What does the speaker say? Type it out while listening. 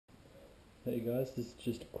Hey guys, this is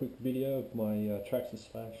just a quick video of my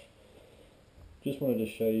Traxxas Slash. Just wanted to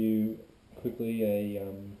show you quickly a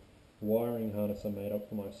wiring harness I made up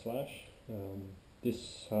for my Slash.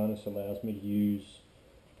 This harness allows me to use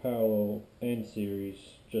parallel and series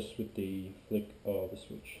just with the flick of a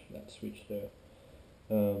switch, that switch there.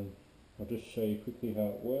 I'll just show you quickly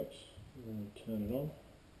how it works. I'm going to turn it on.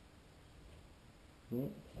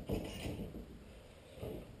 Right.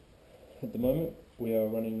 At the moment we are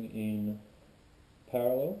running in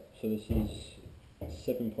parallel, so this is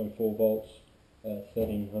 7.4 volts,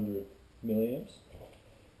 1300 milliamps.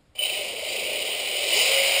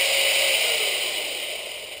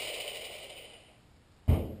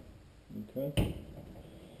 Okay,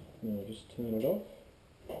 now I'll just turn it off,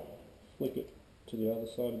 flick it to the other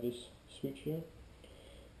side of this switch here,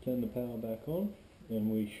 turn the power back on, and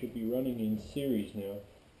we should be running in series now.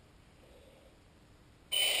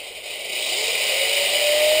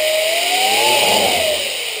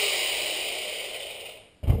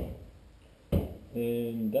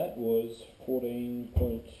 And that was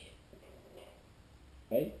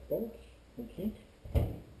 14.8 volts, I think.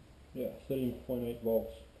 Yeah, 13.8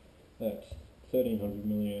 volts at 1300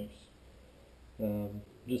 milliamps.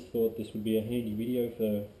 Just thought this would be a handy video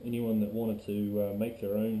for anyone that wanted to make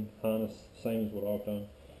their own harness, same as what I've done.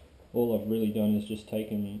 All I've really done is just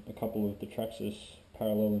taken a couple of the Traxxas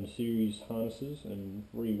parallel and series harnesses and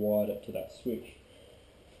rewired it to that switch.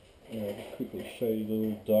 I'll just quickly show you the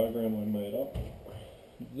little diagram I made up.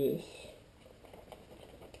 This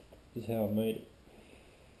is how I made it.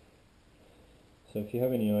 So if you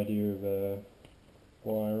have any idea of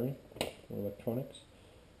wiring or electronics,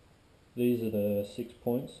 these are the 6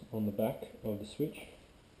 points on the back of the switch.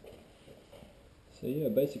 So yeah,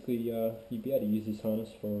 basically you'd be able to use this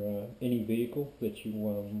harness for any vehicle that you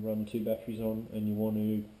run two batteries on and you want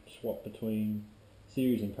to swap between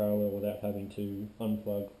series and parallel without having to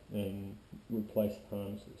unplug and replace the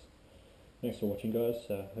harnesses. Thanks for watching guys,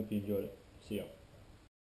 hope you enjoyed it. See ya.